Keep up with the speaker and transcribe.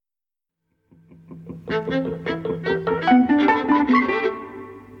Hello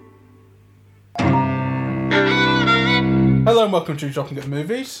and welcome to Dropping at the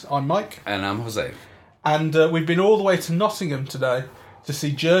Movies. I'm Mike. And I'm Jose. And we've been all the way to Nottingham today to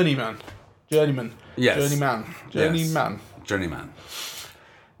see Journeyman. Journeyman.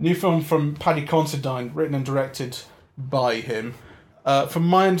 New film from Paddy Considine, written and directed by him. From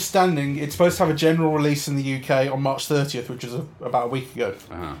my understanding, it's supposed to have a general release in the UK on March 30th, which was about a week ago.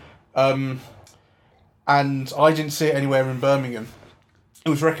 Uh-huh. And I didn't see it anywhere in Birmingham. It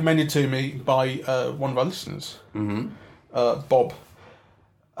was recommended to me by one of our listeners, Bob.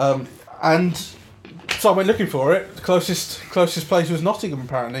 And so I went looking for it. The closest place was Nottingham,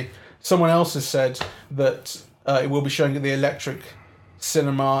 apparently. Someone else has said that it will be showing at the Electric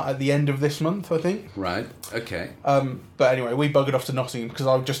Cinema at the end of this month, I think. Right, okay. But anyway, we buggered off to Nottingham because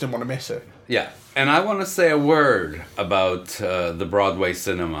I just didn't want to miss it. Yeah, and I want to say a word about the Broadway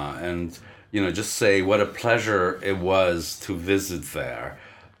cinema and, just say what a pleasure it was to visit there.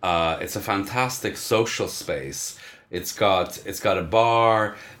 It's a fantastic social space. It's got a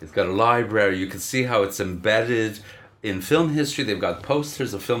bar, it's got a library. You can see how it's embedded in film history. They've got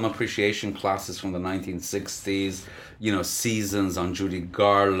posters of film appreciation classes from the 1960s, seasons on Judy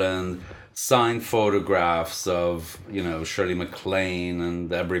Garland, signed photographs of, Shirley MacLaine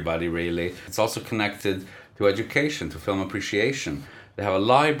and everybody really. It's also connected to education, to film appreciation. They have a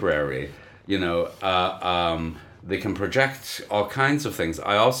library, they can project all kinds of things.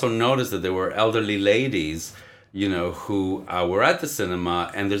 I also noticed that there were elderly ladies who were at the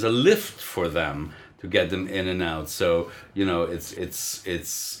cinema, and there's a lift for them to get them in and out. So,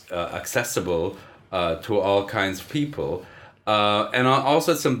 it's accessible to all kinds of people. And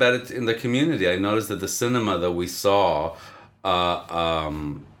also it's embedded in the community. I noticed that the cinema that we saw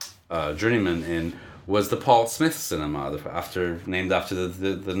Journeyman in was the Paul Smith Cinema, named after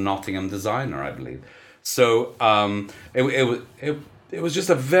the Nottingham designer, I believe. So it was just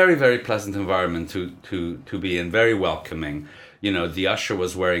a very, very pleasant environment to be in, very welcoming. The usher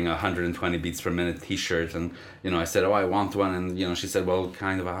was wearing a 120 beats per minute t-shirt, and, I said, I want one, and, she said, well,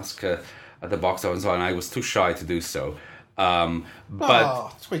 kind of ask at the box office, and I was too shy to do so.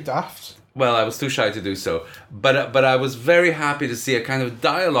 It's pretty daft. Well, I was too shy to do so. But I was very happy to see a kind of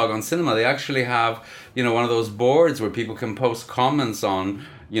dialogue on cinema. They actually have, one of those boards where people can post comments on,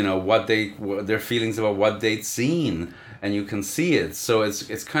 what their feelings about what they'd seen, and you can see it. So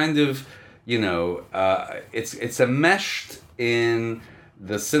it's kind of, it's enmeshed in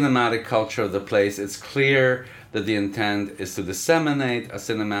the cinematic culture of the place. It's clear that the intent is to disseminate a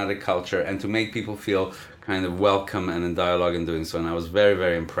cinematic culture and to make people feel kind of welcome and in dialogue in doing so. And I was very,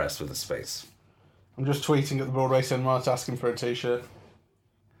 very impressed with the space. I'm just tweeting at the Broadway Cinema asking for a t-shirt.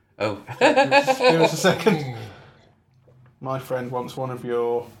 Oh. Give us a second. My friend wants one of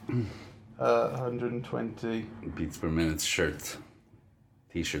your 120 beats per minute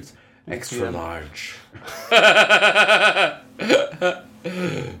t-shirts. Extra large.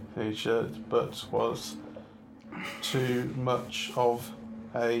 T-shirt, but was too much of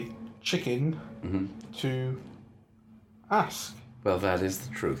a chicken to ask. Well, that is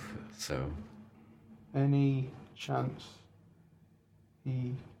the truth. So, any chance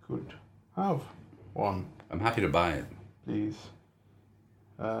he could have one? I'm happy to buy it. Please.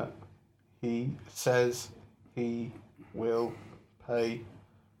 He says he will pay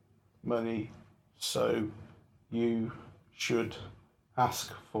money, so you should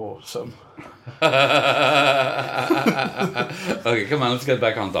ask for some. Okay, come on, let's get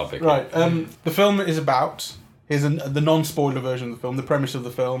back on topic. Right, the film is about, the non-spoiler version of the film, the premise of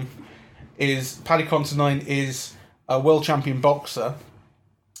the film is Paddy Considine is a world champion boxer.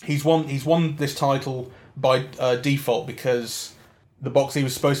 He's won this title by default because the boxer he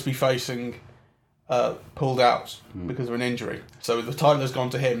was supposed to be facing pulled out because of an injury. So the title has gone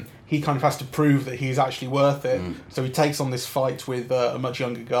to him. He kind of has to prove that he's actually worth it. So he takes on this fight with a much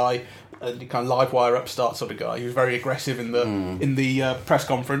younger guy, a kind of live wire upstart sort of guy. He was very aggressive in the press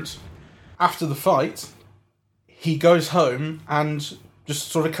conference. After the fight, he goes home and just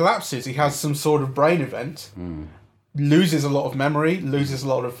sort of collapses. He has some sort of brain event. Loses a lot of memory, loses a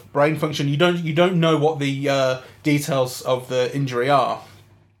lot of brain function. You don't know what the details of the injury are.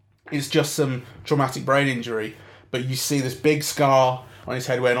 It's just some traumatic brain injury, but you see this big scar on his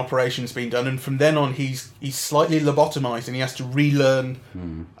head where an operation's been done, and from then on he's slightly lobotomized, and he has to relearn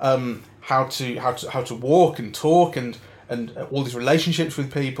how to walk and talk and all these relationships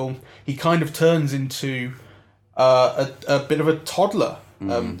with people. He kind of turns into a bit of a toddler. I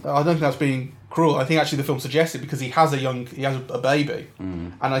don't think that's being cruel. I think actually the film suggests it because he has a baby,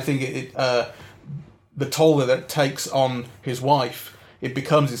 and I think the toll that it takes on his wife it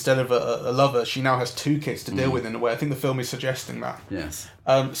becomes, instead of a lover, she now has two kids to deal with in a way. I think the film is suggesting that. Yes.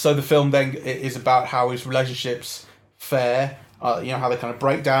 So the film then is about how his relationships fare, how they kind of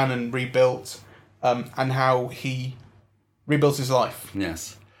break down and rebuilt, and how he rebuilds his life.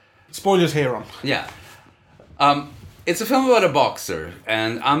 Yes. Spoilers here on. Yeah. It's a film about a boxer,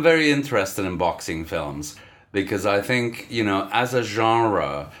 and I'm very interested in boxing films because I think, as a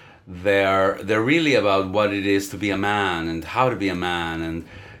genre, they're really about what it is to be a man and how to be a man, and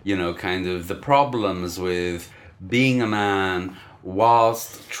kind of the problems with being a man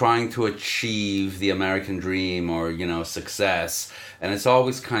whilst trying to achieve the American dream or success. And it's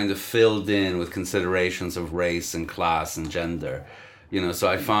always kind of filled in with considerations of race and class and gender. So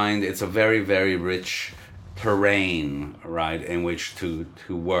I find it's a very, very rich terrain, right, in which to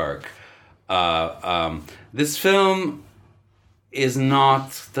work. This film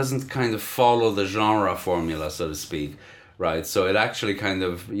doesn't kind of follow the genre formula, so to speak, right? So it actually kind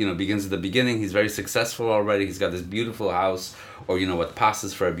of, begins at the beginning. He's very successful already. He's got this beautiful house, or, what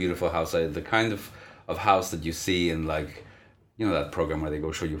passes for a beautiful house, the kind of house that you see in, like, that program where they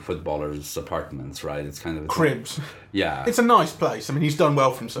go show you footballers' apartments, right? It's kind of... Cribs. Yeah. It's a nice place. I mean, he's done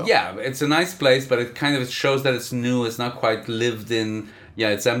well for himself. Yeah, it's a nice place, but it kind of shows that it's new. It's not quite lived in. Yeah,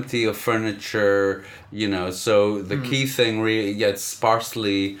 it's empty of furniture, so the key thing really, it's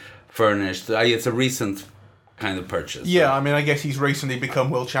sparsely furnished. It's a recent kind of purchase. Yeah, right? I mean, I guess he's recently become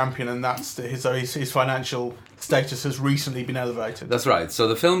world champion, and that's his financial status has recently been elevated. That's right. So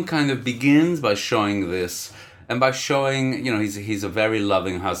the film kind of begins by showing this, and by showing, he's a very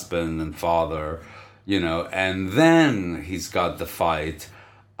loving husband and father, and then he's got the fight.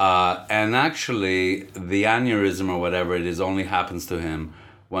 And actually, the aneurysm or whatever it is only happens to him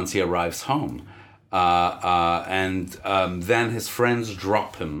once he arrives home. And then his friends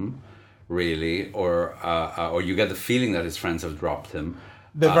drop him, really, or you get the feeling that his friends have dropped him.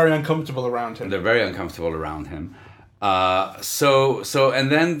 They're very uncomfortable around him. They're very uncomfortable around him.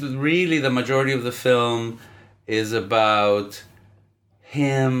 And then really the majority of the film is about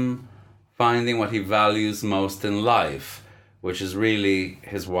him finding what he values most in life, which is really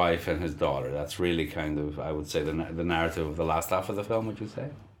his wife and his daughter. That's really kind of, I would say, the narrative of the last half of the film, would you say?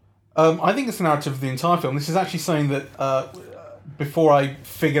 I think it's the narrative of the entire film. This is actually saying that before I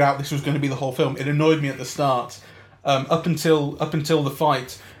figured out this was going to be the whole film, it annoyed me at the start. Up until the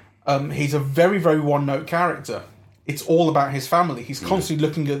fight, he's a very, very one-note character. It's all about his family. He's constantly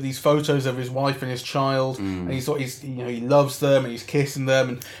looking at these photos of his wife and his child, and he loves them and he's kissing them,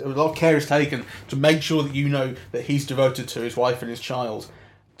 and a lot of care is taken to make sure that that he's devoted to his wife and his child.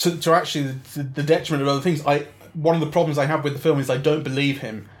 To actually the detriment of other things. One of the problems I have with the film is I don't believe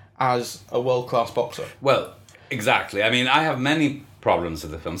him as a world-class boxer. Well, exactly. I mean, I have many problems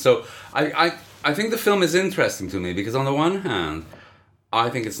with the film. So I think the film is interesting to me because on the one hand, I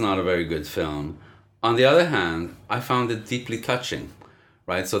think it's not a very good film. On the other hand, I found it deeply touching,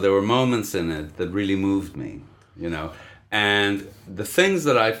 right? So there were moments in it that really moved me, And the things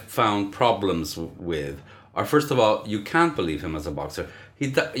that I found problems with are, first of all, you can't believe him as a boxer.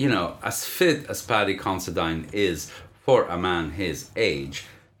 He, as fit as Paddy Considine is for a man his age,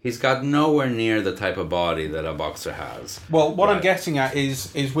 he's got nowhere near the type of body that a boxer has. Well, what I'm getting at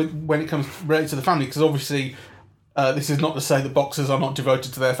is when it comes related to the family, because obviously... this is not to say that boxers are not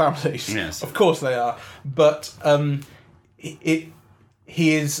devoted to their families. Yes. Of course they are. But he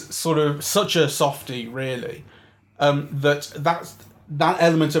is sort of such a softie, really, that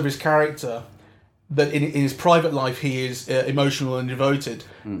element of his character, that in his private life he is emotional and devoted,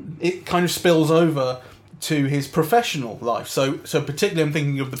 it kind of spills over to his professional life. So particularly I'm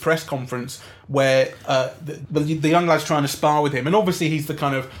thinking of the press conference where the young lad's trying to spar with him, and obviously he's the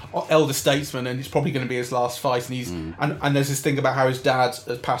kind of elder statesman, and it's probably going to be his last fight. And he's and there's this thing about how his dad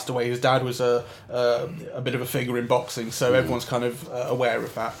has passed away. His dad was a bit of a figure in boxing, so everyone's kind of aware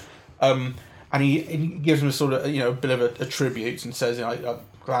of that. And he gives him a sort of a bit of a tribute and says, I'm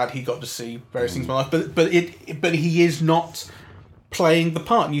glad he got to see various things in my life, but he is not playing the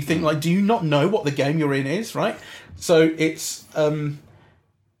part, and you think, like, do you not know what the game you're in is, right? So it's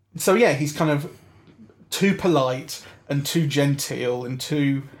he's kind of too polite and too genteel and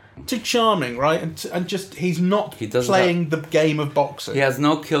too charming, right? And just he's not playing the game of boxing. He has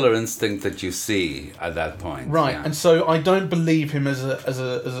no killer instinct that you see at that point, right? Yeah. And so I don't believe him as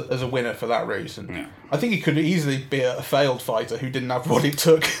a winner for that reason. Yeah. I think he could easily be a failed fighter who didn't have what it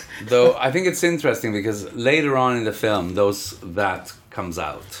took. Though I think it's interesting because later on in the film, that comes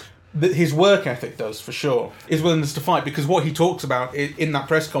out. His work ethic does, for sure. His willingness to fight, because what he talks about in that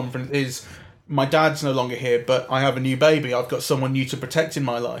press conference is, my dad's no longer here, but I have a new baby. I've got someone new to protect in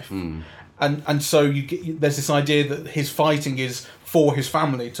my life. and so there's this idea that his fighting is for his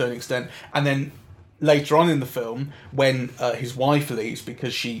family to an extent, and then later on in the film, when his wife leaves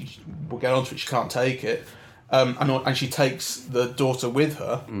because we'll get onto it, she can't take it, and she takes the daughter with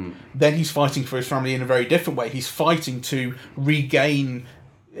her, then he's fighting for his family in a very different way. He's fighting to regain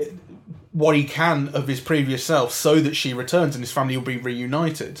what he can of his previous self so that she returns and his family will be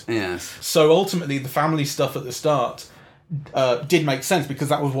reunited. Yes. So ultimately, the family stuff at the start did make sense because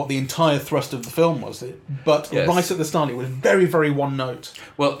that was what the entire thrust of the film was. But Yes. right at the start, it was very, very one note.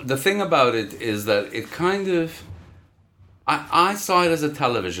 Well, the thing about it is that it kind of... I saw it as a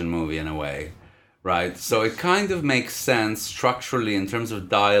television movie in a way, right? So it kind of makes sense structurally in terms of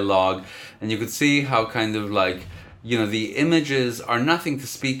dialogue, and you could see how kind of like, you know, the images are nothing to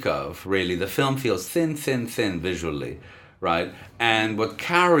speak of, really. The film feels thin visually, right? And what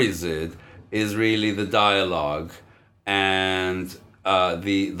carries it is really the dialogue and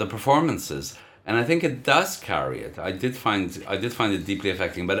the performances. And I think it does carry it. I did find it deeply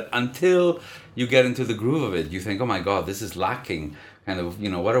affecting. But until you get into the groove of it, you think, oh my God, this is lacking. Kind of, you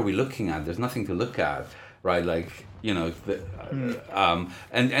know, what are we looking at? There's nothing to look at, right? Like, you know,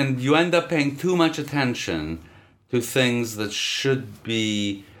 and you end up paying too much attention to things that should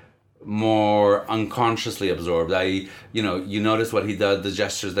be more unconsciously absorbed. You know, you notice what he does, the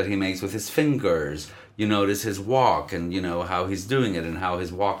gestures that he makes with his fingers. You notice his walk and, you know, how he's doing it and how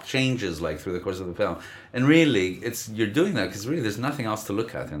his walk changes, like, through the course of the film. And really, you're doing that because really there's nothing else to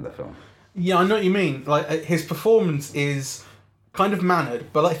look at in the film. Yeah, I know what you mean. Like, his performance is kind of mannered,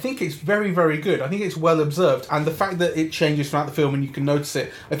 but I think it's very, very good. I think it's well observed. And the fact that it changes throughout the film and you can notice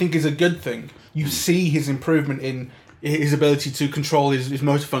it, I think is a good thing. You see his improvement in his ability to control his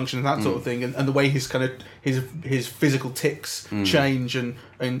motor function and that sort of thing, and the way his kind of his physical tics change and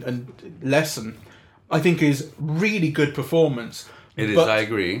lessen, I think is really good performance. It is, I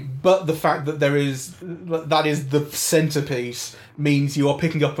agree. But the fact that that is the centerpiece means you are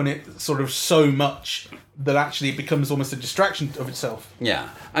picking up on it sort of so much that actually it becomes almost a distraction of itself. Yeah,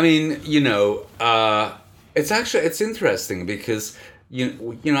 I mean, you know, it's interesting because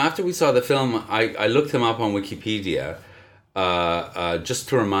you know, after we saw the film, I looked him up on Wikipedia just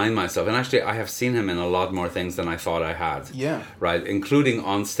to remind myself. And actually, I have seen him in a lot more things than I thought I had. Yeah. Right, including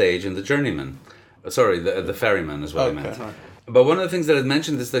on stage in The Journeyman. Sorry, the Ferryman is what I meant. Right. But one of the things that it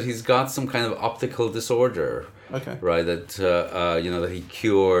mentioned is that he's got some kind of optical disorder. Okay. Right, that you know, that he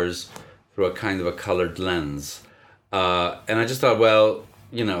cures through a kind of a colored lens. And I just thought, well,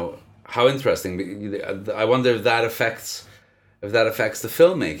 you know, how interesting. I wonder if that affects the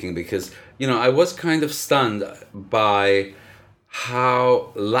filmmaking, because, you know, I was kind of stunned by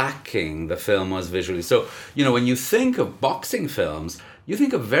how lacking the film was visually. So, you know, when you think of boxing films, you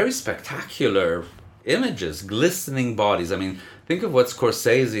think of very spectacular images, glistening bodies. I mean, think of what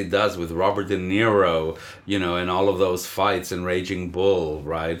Scorsese does with Robert De Niro, you know, and all of those fights in Raging Bull,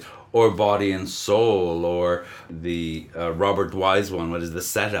 right? Or Body and Soul, or the Robert Wise one, what is The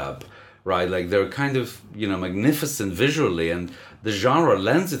Setup? Right, like they're kind of, you know, magnificent visually, and the genre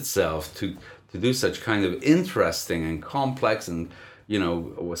lends itself to do such kind of interesting and complex and, you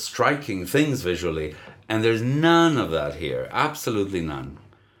know, striking things visually. And there's none of that here, absolutely none,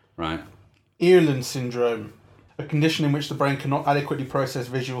 right? Earlin syndrome, a condition in which the brain cannot adequately process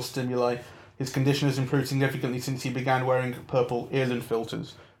visual stimuli. His condition has improved significantly since he began wearing purple Earlin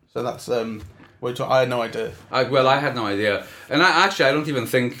filters. So that's I had no idea. I had no idea. And I don't even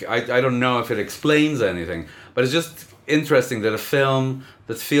think... I don't know if it explains anything. But it's just interesting that a film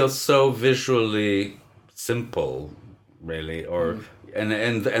that feels so visually simple, really, or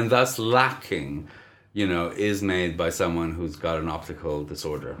and thus lacking, you know, is made by someone who's got an optical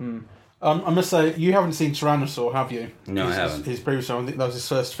disorder. I must say, you haven't seen Tyrannosaur, have you? No, I haven't. His previous film, I think that was his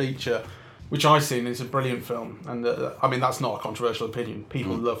first feature, which I've seen. It's a brilliant film. And, I mean, that's not a controversial opinion.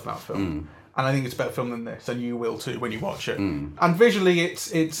 People love that film. And I think it's a better film than this, and you will too when you watch it. And visually,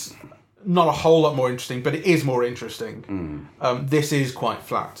 it's not a whole lot more interesting, but it is more interesting. This is quite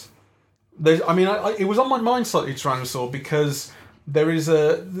flat. It was on my mind slightly, Tyrannosaur, because there's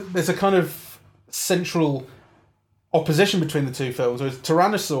a kind of central opposition between the two films. Whereas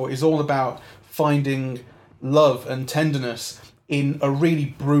Tyrannosaur is all about finding love and tenderness in a really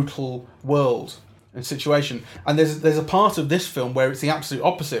brutal world and situation. And there's a part of this film where it's the absolute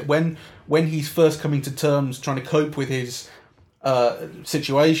opposite. When he's first coming to terms, trying to cope with his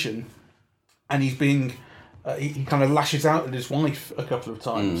situation, and he's being he kind of lashes out at his wife a couple of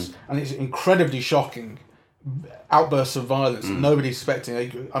times, and it's incredibly shocking outbursts of violence that nobody's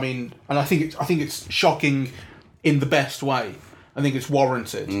expecting. I mean, and I think it's shocking in the best way. I think it's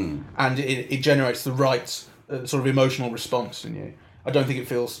warranted, and it generates the right sort of emotional response in you. I don't think it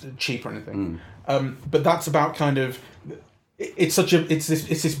feels cheap or anything. But that's about kind of it's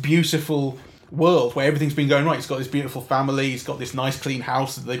this beautiful world where everything's been going right. He's got this beautiful family. He's got this nice clean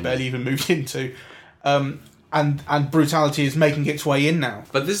house that they barely even moved into. And brutality is making its way in now.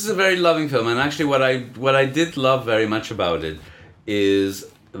 But this is a very loving film, and actually what I did love very much about it is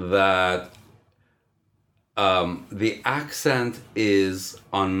that the accent is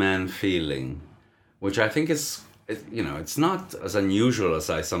on men feeling, which I think is, it's not as unusual as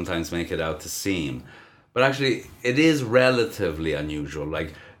I sometimes make it out to seem, but actually it is relatively unusual.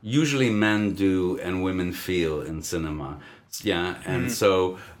 Like, usually men do and women feel in cinema. Yeah, and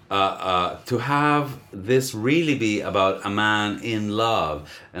so to have this really be about a man in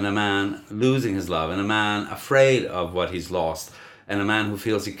love, and a man losing his love, and a man afraid of what he's lost, and a man who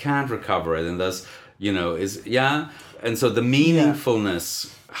feels he can't recover it, and thus, and so the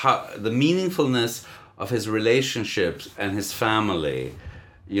meaningfulness, the meaningfulness of his relationships and his family,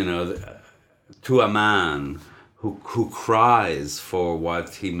 to a man who cries for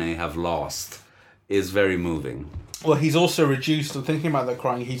what he may have lost, is very moving. Well, he's also reduced. I'm thinking about that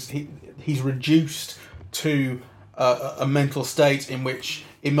crying. He's reduced to a mental state in which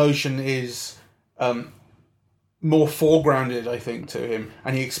emotion is more foregrounded, I think, to him,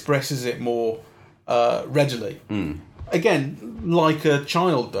 and he expresses it more readily. Again, like a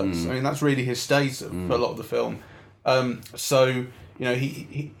child does. I mean, that's really his state for a lot of the film. So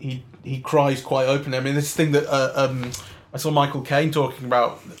he cries quite openly. I mean, this thing that I saw Michael Caine talking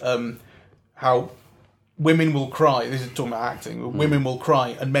about how women will cry. This is talking about acting. Women will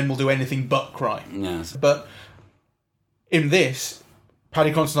cry, and men will do anything but cry. Yes. But in this,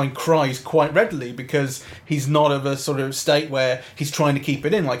 Paddy Considine cries quite readily because he's not of a sort of state where he's trying to keep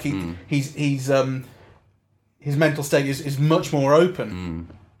it in. Like he's his mental state is much more open.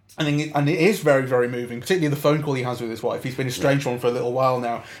 And it is very, very moving, particularly the phone call he has with his wife. He's been estranged from her for a little while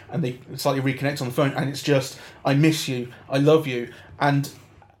now, and they slightly reconnect on the phone, and it's just, I miss you, I love you, and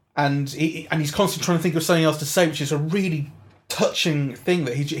he's constantly trying to think of something else to say, which is a really touching thing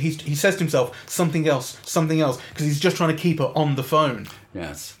that he says to himself, something else, because he's just trying to keep her on the phone.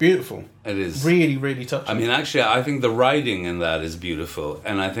 Yes. Beautiful. It is. Really, really touching. I mean, actually, I think the writing in that is beautiful,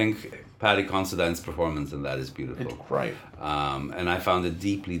 and I think Paddy Considine's performance in that is beautiful. It's great. And I found it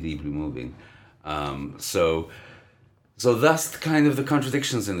deeply, deeply moving. So that's kind of the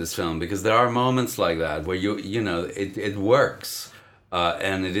contradictions in this film, because there are moments like that where it works,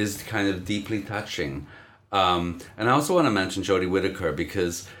 and it is kind of deeply touching. And I also want to mention Jodie Whittaker,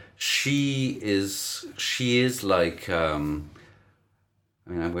 because she is like,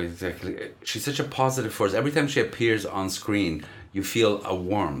 she's such a positive force. Every time she appears on screen, you feel a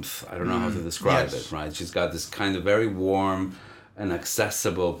warmth. I don't know how to describe it, right? She's got this kind of very warm and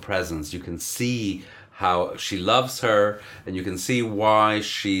accessible presence. You can see how she loves her, and you can see why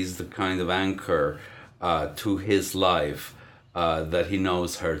she's the kind of anchor to his life that he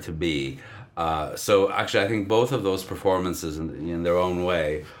knows her to be. So actually, I think both of those performances in their own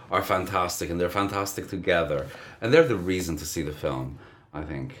way are fantastic, and they're fantastic together. And they're the reason to see the film, I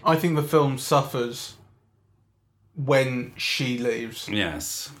think. I think the film suffers when she leaves.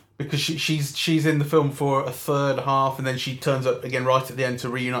 Yes. Because she's in the film for a third half, and then she turns up again right at the end to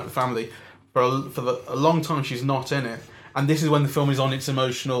reunite the family. For a long time, she's not in it. And this is when the film is on its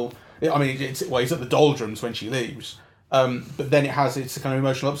emotional... I mean, he's at the doldrums when she leaves. But then it's a kind of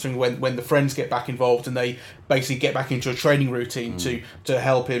emotional upswing when the friends get back involved, and they basically get back into a training routine to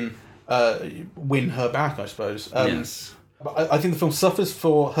help him win her back, I suppose. Yes. But I think the film suffers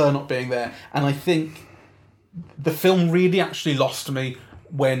for her not being there, and I think the film really actually lost me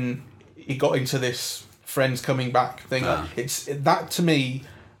when it got into this friends coming back thing. That to me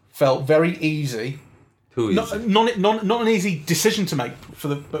felt very easy. Too easy. Not an easy decision to make for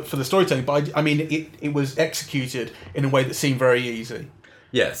the storytelling, but I mean it was executed in a way that seemed very easy.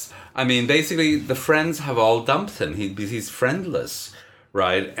 Yes, I mean basically the friends have all dumped him. He's friendless,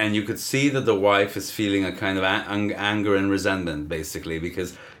 right? And you could see that the wife is feeling a kind of anger and resentment, basically,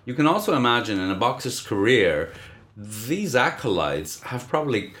 because you can also imagine in a boxer's career, these acolytes have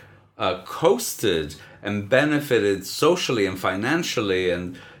probably coasted and benefited socially and financially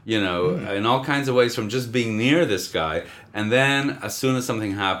and in all kinds of ways from just being near this guy, and then as soon as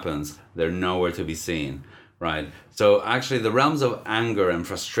something happens, they're nowhere to be seen, right? So actually the realms of anger and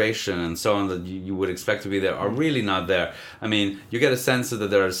frustration and so on that you would expect to be there are really not there. I mean, you get a sense that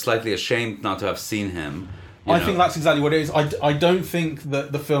they're slightly ashamed not to have seen him. I think that's exactly what it is. I don't think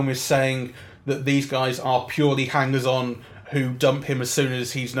that the film is saying that these guys are purely hangers-on who dump him as soon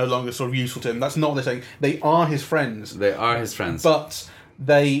as he's no longer sort of useful to him. That's not what they're saying. They are his friends. They are his friends. But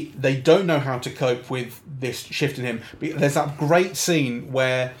they don't know how to cope with this shift in him. There's that great scene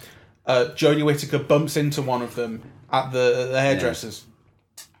where Jodie Whittaker bumps into one of them at the hairdressers,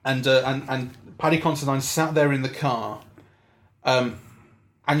 and Paddy Considine sat there in the car, and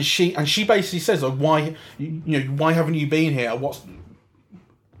she basically says, like, why haven't you been here?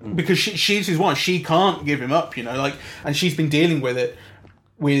 Because she's his wife, she can't give him up, like, and she's been dealing with it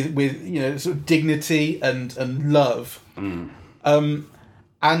with sort of dignity and love.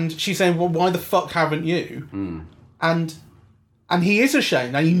 And she's saying, well, why the fuck haven't you? And he is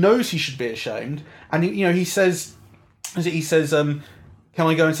ashamed, and he knows he should be ashamed, and he says, can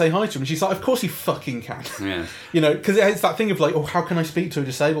I go and say hi to him? And she's like, of course you fucking can. Yeah. Because it's that thing of like, oh, how can I speak to a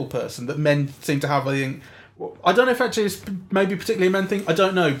disabled person that men seem to have, I think. I don't know if actually it's maybe particularly a men thing. I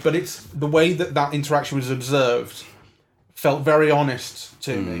don't know, but it's the way that interaction was observed felt very honest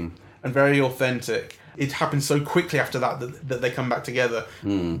to me and very authentic. It happened so quickly after that they come back together.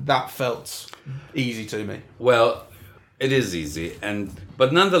 That felt easy to me. Well, it is easy,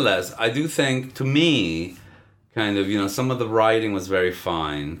 but nonetheless, I do think, to me, kind of, some of the writing was very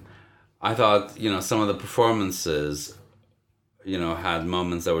fine. I thought, some of the performances, had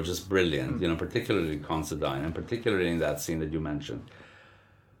moments that were just brilliant, particularly Considine, and particularly in that scene that you mentioned.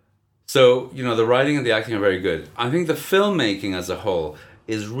 So, the writing and the acting are very good. I think the filmmaking as a whole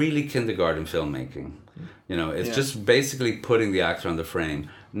is really kindergarten filmmaking. It's just basically putting the actor on the frame.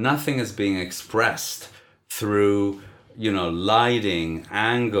 Nothing is being expressed through, lighting,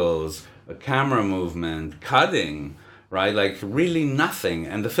 angles, camera movement, cutting, right? Like, really nothing.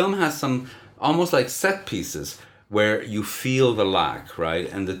 And the film has some almost like set pieces where you feel the lack,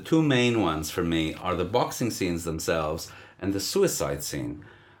 right? And the two main ones for me are the boxing scenes themselves and the suicide scene.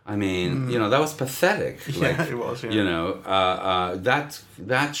 I mean, that was pathetic. Yeah, it was. Yeah.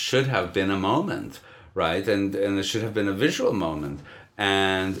 That should have been a moment, right? And it should have been a visual moment.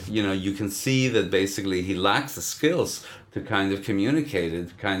 And, you can see that basically he lacks the skills to kind of communicate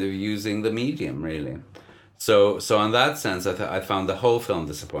it, kind of using the medium, really. So in that sense, I found the whole film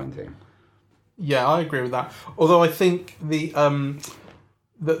disappointing. Yeah, I agree with that. Although I think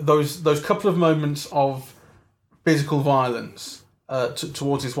those couple of moments of physical violence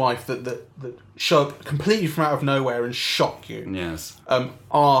towards his wife that show up completely from out of nowhere and shock you, yes,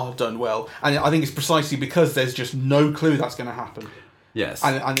 are done well. And I think it's precisely because there's just no clue that's going to happen. Yes,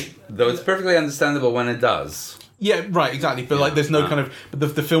 though it's perfectly understandable when it does. Yeah, right, exactly. But like, there's no kind of.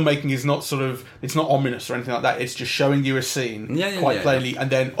 But the filmmaking is not sort of. It's not ominous or anything like that. It's just showing you a scene quite plainly,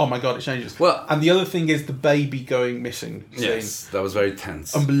 and then oh my god, it changes. Well, and the other thing is the baby going missing scene. Yes, that was very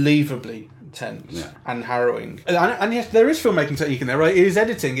tense. Unbelievably tense and harrowing. And yes, there is filmmaking technique in there, right? It is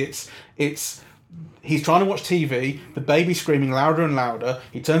editing. It's. He's trying to watch TV, the baby's screaming louder and louder,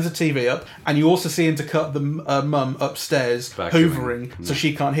 he turns the TV up, and you also see him to cut the mum upstairs, hoovering, so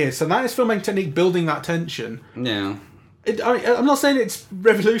she can't hear. So that is filmmaking technique, building that tension. Yeah. I'm not saying it's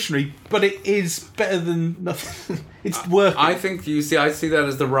revolutionary, but it is better than nothing. It's working. I think, I see that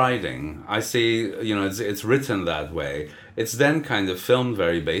as the writing. I see, it's written that way. It's then kind of filmed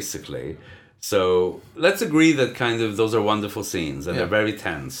very basically. So let's agree that kind of those are wonderful scenes, and they're very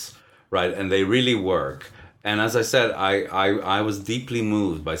tense. Right, and they really work. And as I said, I was deeply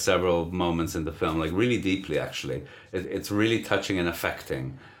moved by several moments in the film, like really deeply, actually. It's really touching and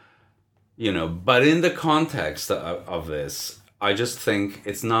affecting. But in the context of this, I just think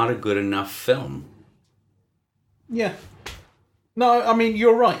it's not a good enough film. Yeah. No, I mean,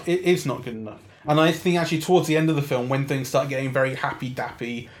 you're right. It is not good enough. And I think actually towards the end of the film, when things start getting very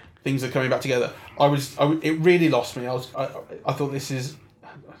happy-dappy, things are coming back together, it really lost me. I thought this is...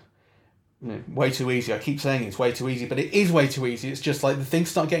 way too easy. I keep saying it's way too easy, but it is way too easy. It's just like the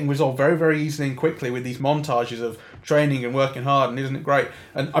things start getting resolved very, very easily and quickly with these montages of training and working hard, and isn't it great?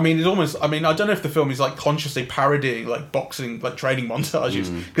 And I mean, it's almost. I mean, I don't know if the film is like consciously parodying like boxing, like training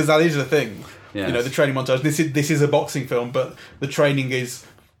montages, because that is a thing. Yes. The training montage. This is a boxing film, but the training is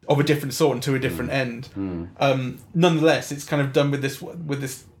of a different sort and to a different end. Nonetheless, it's kind of done with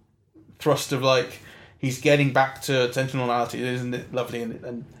this thrust of like he's getting back to normality, isn't it lovely?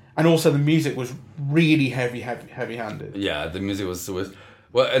 And also the music was really heavy-handed. Yeah, the music was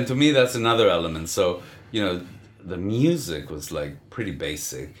well, and to me that's another element. So the music was like pretty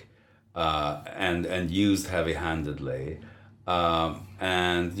basic, and used heavy-handedly,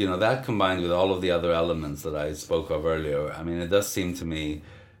 and that combined with all of the other elements that I spoke of earlier. I mean, it does seem to me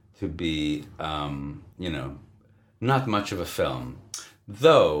to be not much of a film,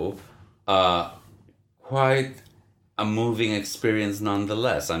 though quite a moving experience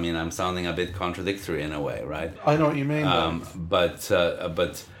nonetheless. I mean, I'm sounding a bit contradictory in a way, right? I know what you mean. But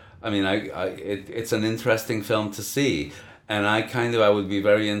I mean, it's an interesting film to see, and I would be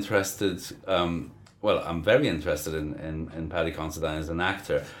very interested. I'm very interested in Paddy Considine as an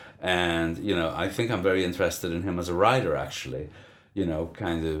actor, and I think I'm very interested in him as a writer. Actually,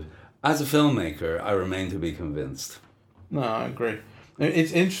 kind of as a filmmaker, I remain to be convinced. No, I agree.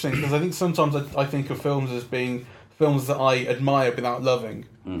 It's interesting because I think sometimes I think of films as being films that I admire without loving.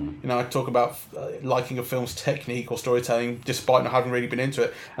 I talk about liking a film's technique or storytelling despite not having really been into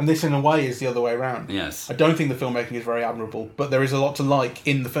it. And this, in a way, is the other way around. Yes. I don't think the filmmaking is very admirable, but there is a lot to like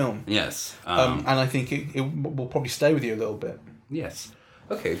in the film. Yes. And I think it will probably stay with you a little bit. Yes.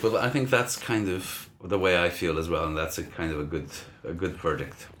 Okay, well, I think that's kind of the way I feel as well, and that's a kind of a good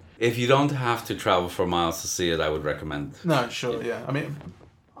verdict. If you don't have to travel for miles to see it, I would recommend. No, sure, yeah. I mean,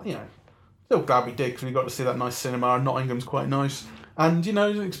 still glad we did because we got to see that nice cinema, and Nottingham's quite nice. And, it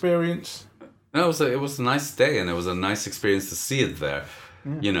was an experience. No, it was a nice day, and it was a nice experience to see it there.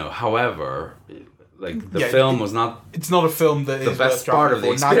 Yeah. However, the film was not... It's not a film that the is best part of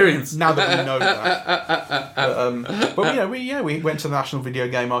the experience. Now that we know that. But we went to the National Video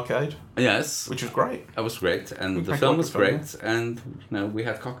Game Arcade. Yes. Which was great. That was great, and the film was great, and we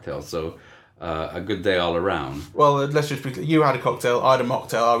had cocktails, so a good day all around. Well, let's just be clear. You had a cocktail, I had a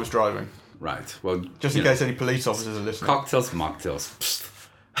mocktail, I was driving. Right. Well, just in case any police officers are listening. Cocktails, mocktails.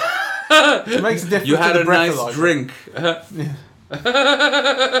 It makes a difference. You had a nice drink.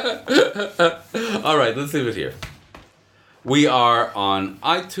 All right, let's leave it here. We are on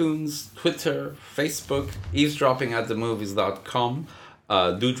iTunes, Twitter, Facebook, eavesdroppingatthemovies.com.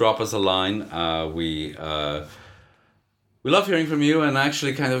 Do drop us a line. We love hearing from you, and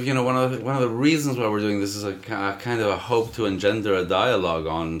actually, kind of, one of the reasons why we're doing this is a kind of a hope to engender a dialogue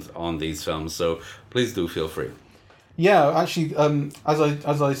on these films. So please do feel free. Yeah, actually, as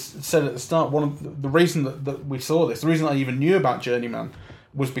I said at the start, one of the reason that we saw this, the reason I even knew about Journeyman,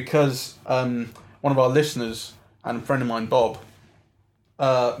 was because one of our listeners and a friend of mine, Bob,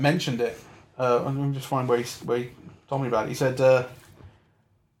 mentioned it. Let me just find where he told me about it. He said,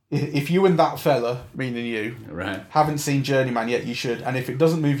 if you and that fella, meaning you, right, haven't seen Journeyman yet, you should. And if it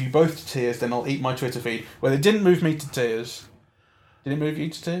doesn't move you both to tears, then I'll eat my Twitter feed. Well, it didn't move me to tears. Did it move you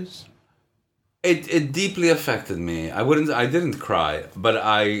to tears? It deeply affected me. I didn't cry, but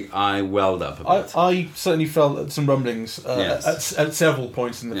I welled up a bit. I certainly felt some rumblings yes. at several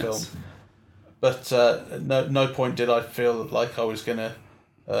points in the yes. film. But no point did I feel like I was going to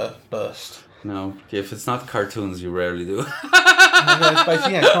burst. No, if it's not cartoons, you rarely do. It's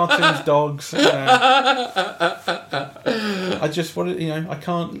basically, cartoons, dogs. I just want to, I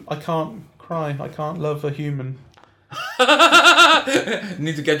can't cry. I can't love a human.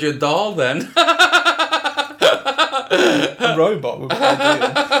 Need to get you a doll then. A robot would be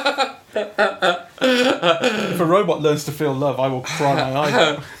ideal. If a robot learns to feel love, I will cry my eyes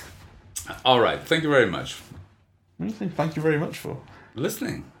out. All right, thank you very much. Thank you very much for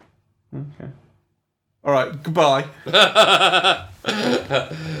listening. Okay. All right, goodbye.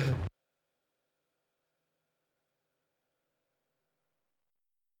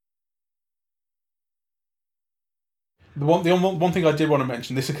 The one thing I did want to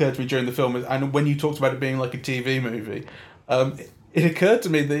mention, this occurred to me during the film, and when you talked about it being like a TV movie, it occurred to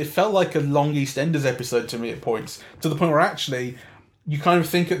me that it felt like a long EastEnders episode to me at points, to the point where actually you kind of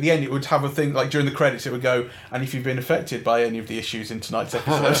think at the end it would have a thing, like during the credits it would go, and if you've been affected by any of the issues in tonight's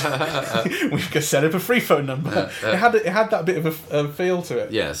episode, we've got set up a free phone number. It had that bit of a feel to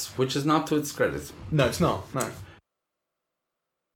it. Yes, which is not to its credit. No, it's not, no.